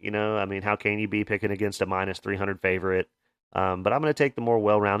confident, how can you be picking against a minus 300 favorite? But I'm going to take the more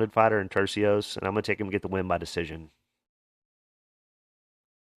well-rounded fighter in Tercios, and I'm going to take him to get the win by decision.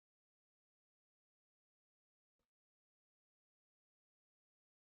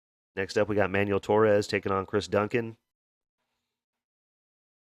 Next up, we got Manuel Torres taking on Chris Duncan.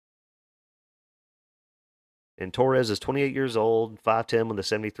 And Torres is 28 years old, 5'10", with a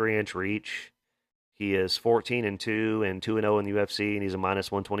 73-inch reach. He is 14-2 and 2-0 in the UFC, and he's a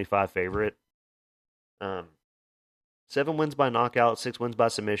minus 125 favorite. 7 wins by knockout, 6 wins by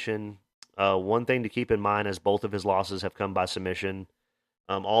submission. One thing to keep in mind is both of his losses have come by submission.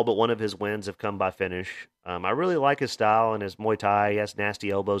 All but one of his wins have come by finish. I really like his style and his Muay Thai. He has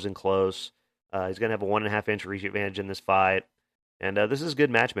nasty elbows in close. He's going to have a 1.5-inch reach advantage in this fight. And this is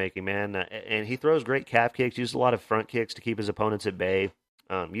good matchmaking, man. And he throws great calf kicks, uses a lot of front kicks to keep his opponents at bay.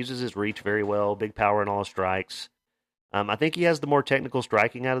 Uses his reach very well, big power in all his strikes. I think he has the more technical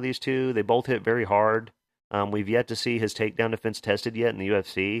striking out of these two. They both hit very hard. We've yet to see his takedown defense tested yet in the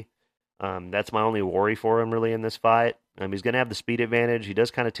UFC. That's my only worry for him, really, in this fight. He's going to have the speed advantage. He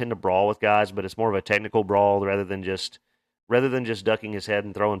does kind of tend to brawl with guys, but it's more of a technical brawl rather than just ducking his head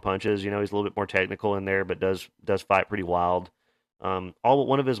and throwing punches. He's a little bit more technical in there, but does fight pretty wild. All but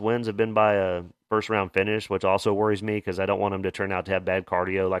one of his wins have been by a first-round finish, which also worries me because I don't want him to turn out to have bad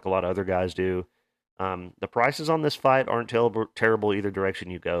cardio like a lot of other guys do. The prices on this fight aren't terrible either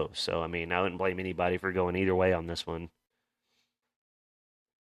direction you go. So, I wouldn't blame anybody for going either way on this one.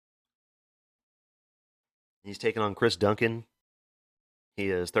 He's taking on Chris Duncan. He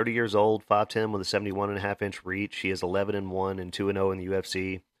is 30 years old, 5'10", with a 71.5-inch reach. He is 11-1 and 2-0 in the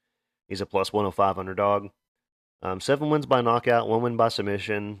UFC. He's a plus 105 underdog. 7 wins by knockout, 1 win by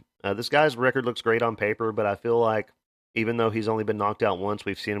submission. This guy's record looks great on paper, but I feel like even though he's only been knocked out once,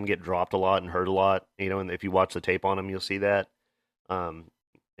 we've seen him get dropped a lot and hurt a lot. And if you watch the tape on him, you'll see that.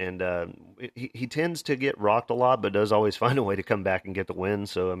 He tends to get rocked a lot, but does always find a way to come back and get the win.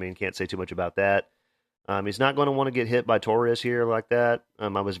 So, can't say too much about that. He's not going to want to get hit by Torres here like that. I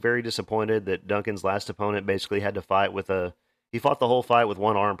was very disappointed that Duncan's last opponent basically had to fight with a. He fought the whole fight with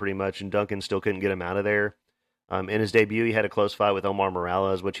one arm pretty much, and Duncan still couldn't get him out of there. In his debut, he had a close fight with Omar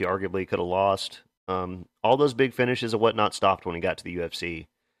Morales, which he arguably could have lost. All those big finishes and whatnot stopped when he got to the UFC.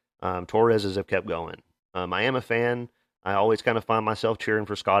 Torres's have kept going. I am a fan. I always kind of find myself cheering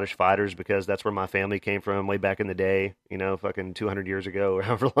for Scottish fighters because that's where my family came from way back in the day, fucking 200 years ago or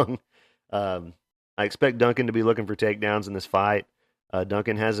however long. Um, I expect Duncan to be looking for takedowns in this fight.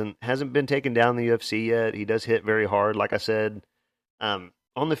 Duncan hasn't been taken down in the UFC yet. He does hit very hard, like I said. On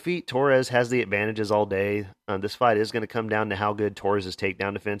the feet, Torres has the advantages all day. This fight is going to come down to how good Torres'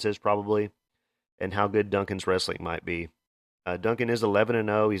 takedown defense is, probably, and how good Duncan's wrestling might be. Duncan is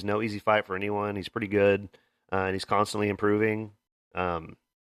 11-0. He's no easy fight for anyone. He's pretty good, and he's constantly improving. I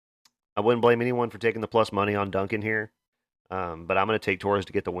wouldn't blame anyone for taking the plus money on Duncan here, but I'm going to take Torres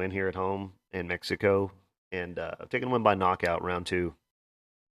to get the win here at home in Mexico, and I'm taking the win by knockout round two.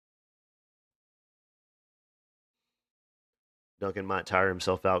 Duncan might tire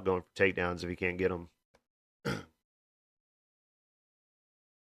himself out going for takedowns if he can't get them.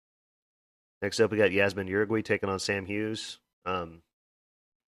 Next up, we got Yasmin Uruguay taking on Sam Hughes. You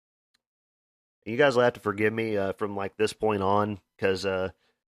guys will have to forgive me from like this point on because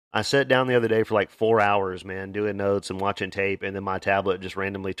I sat down the other day for like 4 hours, man, doing notes and watching tape, and then my tablet just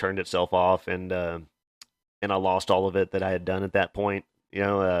randomly turned itself off, and I lost all of it that I had done at that point.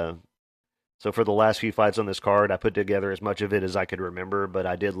 So for the last few fights on this card, I put together as much of it as I could remember, but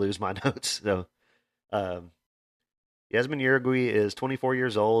I did lose my notes. So um, Yasmin Uruguay is 24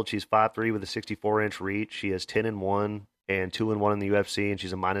 years old. She's 5'3" with a 64-inch reach. She is 10-1 and 2-1 in the UFC, and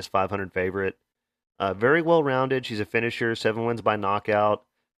she's a minus 500 favorite. Very well rounded. She's a finisher. 7 wins by knockout.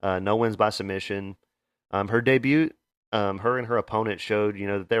 No wins by submission. Her debut, her and her opponent showed,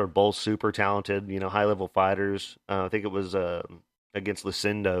 that they were both super talented, high level fighters. I think it was against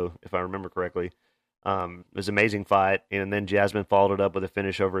Lucindo, if I remember correctly. It was an amazing fight, and then Jasmine followed it up with a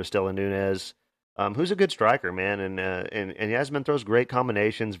finish over Estela Nunez, who's a good striker, man, and Yasmin throws great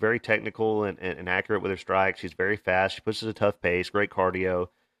combinations, very technical and accurate with her strikes. She's very fast. She pushes a tough pace, great cardio.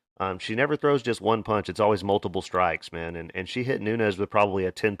 She never throws just one punch. It's always multiple strikes, man. And she hit Nunez with probably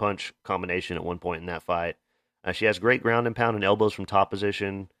a 10-punch combination at one point in that fight. She has great ground and pound and elbows from top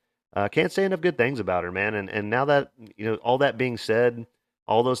position. Can't say enough good things about her, man. And now that, all that being said,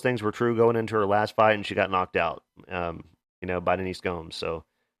 all those things were true going into her last fight, and she got knocked out, by Denise Gomes. So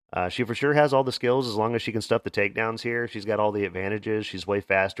she for sure has all the skills as long as she can stuff the takedowns here. She's got all the advantages. She's way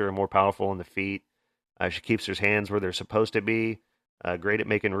faster and more powerful on the feet. She keeps her hands where they're supposed to be. Great at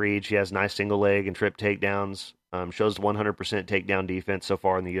making reads. She has nice single leg and trip takedowns. Shows 100% takedown defense so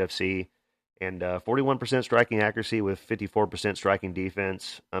far in the UFC. And 41% striking accuracy with 54% striking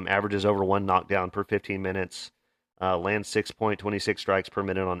defense. Averages over one knockdown per 15 minutes. Lands 6.26 strikes per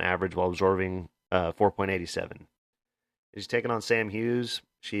minute on average while absorbing 4.87. She's taking on Sam Hughes.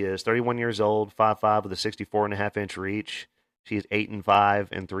 She is 31 years old, 5'5", with a 64.5-inch reach. She is 8-5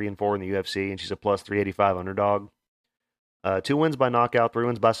 and 3-4 in the UFC, and she's a plus 385 underdog. 2 wins by knockout, 3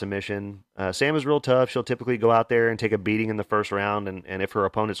 wins by submission. Sam is real tough. She'll typically go out there and take a beating in the first round, and if her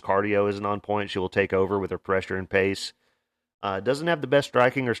opponent's cardio isn't on point, she will take over with her pressure and pace. Doesn't have the best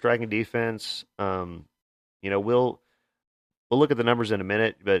striking or striking defense. We'll look at the numbers in a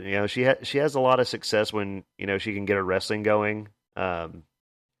minute, but she has a lot of success when she can get her wrestling going.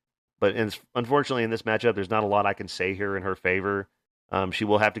 But unfortunately, in this matchup, there's not a lot I can say here in her favor. She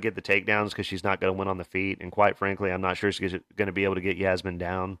will have to get the takedowns because she's not going to win on the feet. And quite frankly, I'm not sure she's going to be able to get Yasmin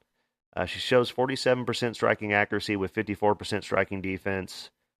down. She shows 47% striking accuracy with 54% striking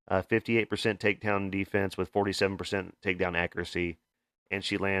defense, 58% takedown defense with 47% takedown accuracy. And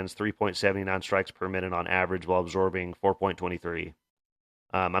she lands 3.79 strikes per minute on average while absorbing 4.23.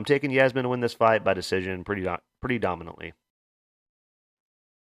 I'm taking Yasmin to win this fight by decision pretty dominantly.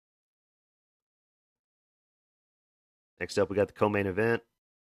 Next up, we got the co-main event.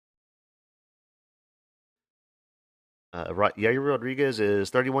 Yair Rodriguez is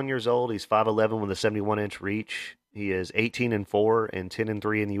 31 years old. He's 5'11" with a 71-inch reach. He is 18-4 and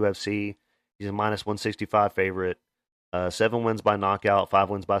 10-3 in the UFC. He's a minus 165 favorite. 7 wins by knockout, 5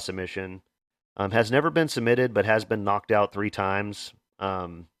 wins by submission. Has never been submitted, but has been knocked out 3 times.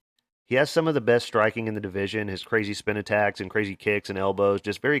 He has some of the best striking in the division. His crazy spin attacks and crazy kicks and elbows,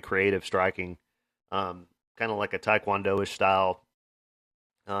 just very creative striking. Kind of like a taekwondo-ish style.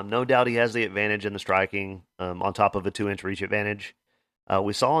 No doubt he has the advantage in the striking on top of a 2-inch reach advantage.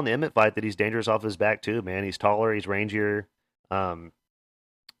 We saw in the Emmett fight that he's dangerous off his back too, man. He's taller, he's rangier. Kind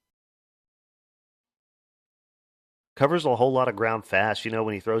covers a whole lot of ground fast. You know,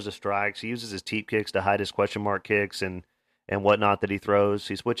 when he throws the strikes, he uses his teep kicks to hide his question mark kicks and whatnot that he throws.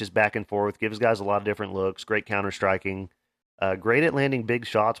 He switches back and forth, gives guys a lot of different looks. Great counter striking. Great at landing big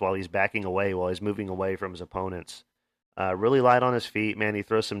shots while he's backing away, while he's moving away from his opponents. Really light on his feet, man. He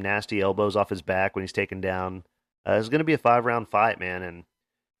throws some nasty elbows off his back when he's taken down. It's going to be a 5 round fight, man, and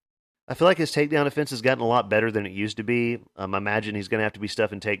I feel like his takedown defense has gotten a lot better than it used to be. I imagine he's going to have to be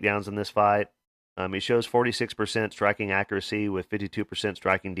stuffing takedowns in this fight. He shows 46% striking accuracy with 52%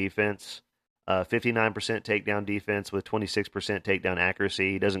 striking defense, 59% takedown defense with 26% takedown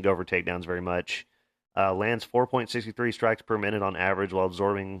accuracy. He doesn't go for takedowns very much. Lands 4.63 strikes per minute on average while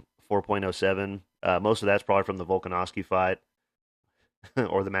absorbing 4.07. Most of that's probably from the Volkanovski fight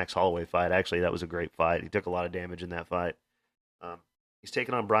or the Max Holloway fight. Actually, that was a great fight. He took a lot of damage in that fight. Um, he's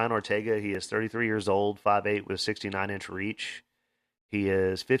taking on Brian Ortega. He is 33 years old, 5'8", with 69-inch reach. He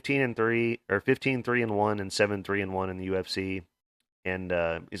is 15-3 or 15-3-1 and 7-3-1 in the UFC, and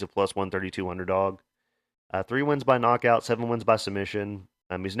he's a plus 132 underdog. 3 wins by knockout, 7 wins by submission.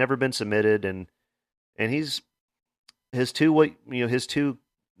 He's never been submitted, and he's his two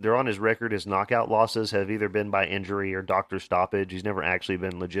they're on his record. His knockout losses have either been by injury or doctor stoppage. He's never actually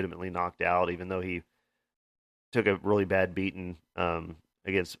been legitimately knocked out, even though he took a really bad beating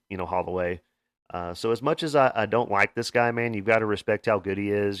against Holloway. So as much as I don't like this guy, man, you've got to respect how good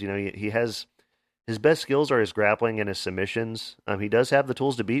he is. You know, he has his best skills are his grappling and his submissions. He does have the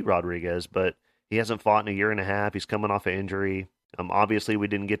tools to beat Rodriguez, but he hasn't fought in a year and a half. He's coming off an injury. Obviously, we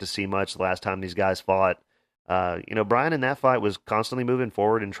didn't get to see much the last time these guys fought. Brian in that fight was constantly moving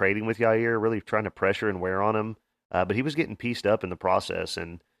forward and trading with Yair, really trying to pressure and wear on him. But he was getting pieced up in the process.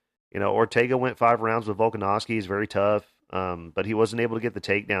 And, Ortega went 5 rounds with Volkanovski. He's very tough. But he wasn't able to get the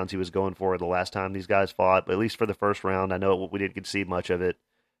takedowns he was going for the last time these guys fought. But at least for the first round, I know we didn't get to see much of it.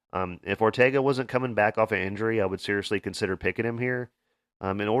 If Ortega wasn't coming back off an injury, I would seriously consider picking him here.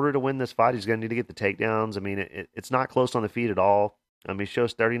 In order to win this fight, he's going to need to get the takedowns. I mean, it's not close on the feet at all. He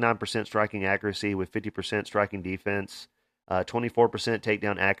shows 39% striking accuracy with 50% striking defense, 24%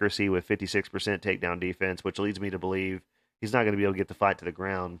 takedown accuracy with 56% takedown defense, which leads me to believe he's not going to be able to get the fight to the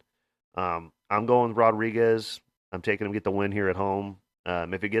ground. I'm going with Rodriguez. I'm taking him to get the win here at home.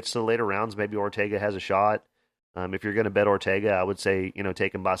 If it gets to the later rounds, maybe Ortega has a shot. If you're going to bet Ortega, I would say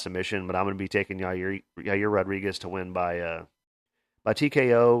take him by submission, but I'm going to be taking Yair Rodriguez to win by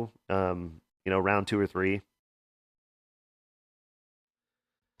TKO. Round 2 or 3.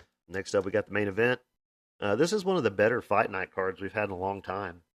 Next up, we got the main event. This is one of the better fight night cards we've had in a long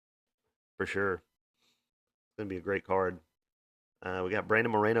time, for sure. It's going to be a great card. We got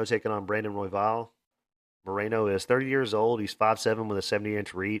Brandon Moreno taking on Brandon Royval. Moreno is 30 years old. He's 5'7" with a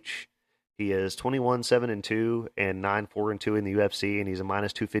 70-inch reach. He is 21-7-2 and 9-4-2 in the UFC, and he's a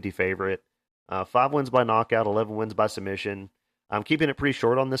minus 250 favorite. 5 wins by knockout, 11 wins by submission. I'm keeping it pretty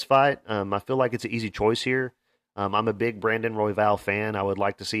short on this fight. I feel like it's an easy choice here. I'm a big Brandon Royval fan. I would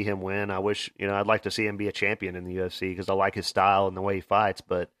like to see him win. I wish, I'd like to see him be a champion in the UFC because I like his style and the way he fights.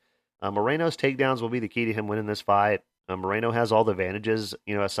 But Moreno's takedowns will be the key to him winning this fight. Moreno has all the advantages,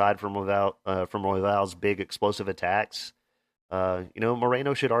 aside from Royval's big explosive attacks.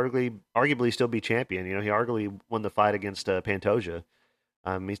 Moreno should arguably still be champion. He arguably won the fight against Pantoja.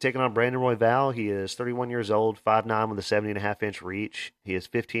 He's taking on Brandon Royval. He is 31 years old, 5'9" with a 70.5-inch reach. He is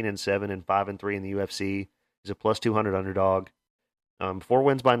 15-7 and 5-3 in the UFC. He's a plus 200 underdog. 4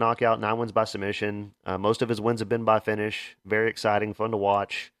 wins by knockout, 9 wins by submission. Most of his wins have been by finish. Very exciting, fun to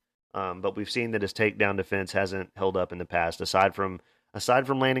watch. But we've seen that his takedown defense hasn't held up in the past. Aside from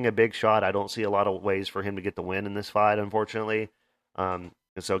landing a big shot, I don't see a lot of ways for him to get the win in this fight, unfortunately. And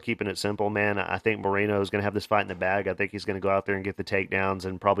so keeping it simple, man, I think Moreno is going to have this fight in the bag. I think he's going to go out there and get the takedowns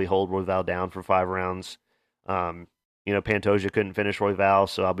and probably hold Royval down for 5 rounds. Pantoja couldn't finish Royval,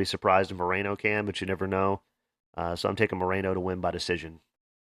 so I'll be surprised if Moreno can, but you never know. So I'm taking Moreno to win by decision.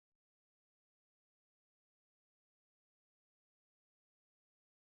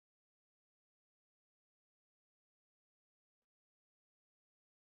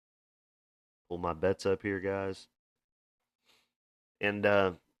 Pull my bets up here, guys. And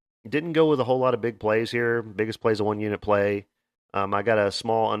didn't go with a whole lot of big plays here. Biggest play is a 1-unit play. I got a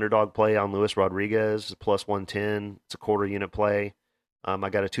small underdog play on Luis Rodriguez, plus 110. It's a quarter unit play. I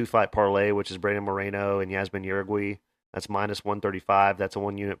got a 2-fight parlay, which is Brandon Moreno and Yasmin Yergui. That's minus 135. That's a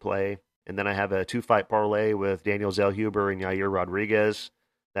 1-unit play. And then I have a 2-fight parlay with Daniel Zellhuber and Yair Rodriguez.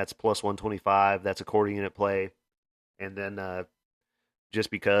 That's plus 125. That's a quarter unit play. And then just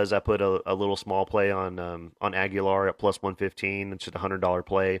because I put a little small play on Aguilar at plus 115, it's just a $100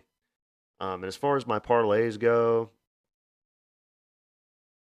 play. And as far as my parlays go,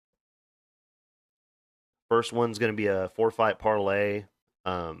 First one's going to be a 4-fight parlay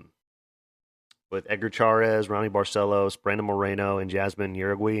um, with Edgar Chairez, Ronnie Barcelos, Brandon Moreno, and Jasmine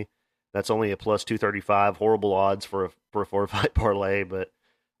Yergui. That's only a plus 235. Horrible odds for a 4-fight parlay, but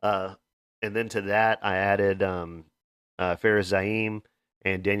uh, and then to that I added Faris Zaim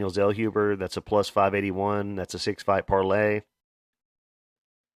and Daniel Zellhuber. That's a plus 581. That's a 6-fight parlay.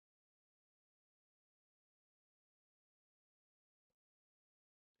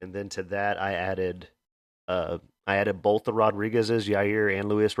 And then to that I added both the Rodriguez's, Yair and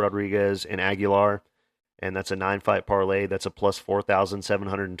Luis Rodriguez and Aguilar, and that's a 9-fight parlay. That's a plus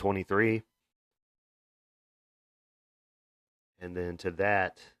 4,723. And then to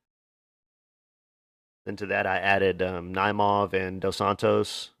that I added Naimov and Dos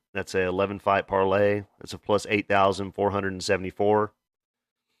Santos. That's a 11-fight parlay. That's a plus 8,474.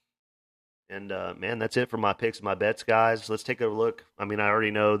 And man, that's it for my picks and my bets, guys. Let's take a look. I mean, I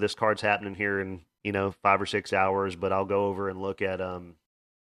already know this card's happening here in 5 or 6 hours, but I'll go over and look at the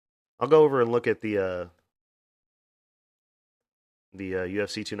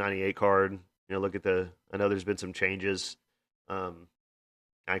UFC 298 card. Look at the. I know there's been some changes. Um,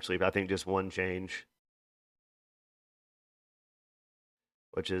 Actually, I think just one change,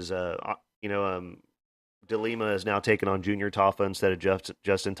 which is DeLima is now taking on Junior Taffa instead of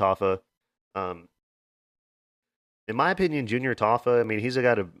Justin Taffa. Um, in my opinion, Junior Taffa, I mean, he's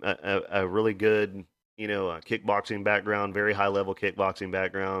got a really good, kickboxing background, very high level kickboxing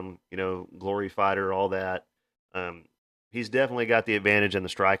background, glory fighter, all that. Um, he's definitely got the advantage in the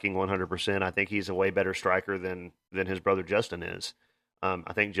striking 100%. I think he's a way better striker than his brother Justin is.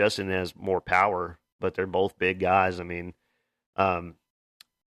 I think Justin has more power, but they're both big guys. I mean, um,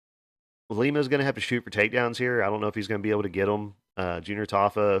 Lima's going to have to shoot for takedowns here. I don't know if he's going to be able to get them. Junior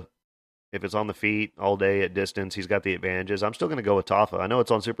Taffa, if it's on the feet all day at distance, he's got the advantages. I'm still going to go with Taffa. I know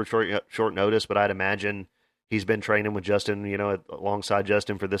it's on super short notice, but I'd imagine he's been training with Justin, alongside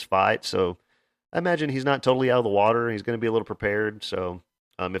Justin for this fight. So I imagine he's not totally out of the water. He's going to be a little prepared. So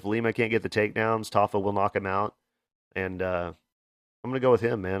if Lima can't get the takedowns, Taffa will knock him out. And I'm going to go with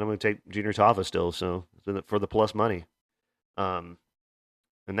him, man. I'm going to take Junior Taffa still, so for the plus money. Um,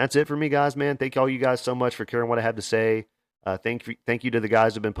 and that's it for me, guys, man. Thank all you guys so much for caring what I have to say. Thank you to the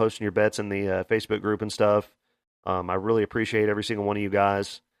guys who've been posting your bets in the Facebook group and stuff. I really appreciate every single one of you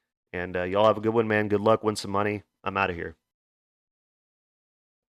guys. And y'all have a good one, man. Good luck. Win some money. I'm out of here.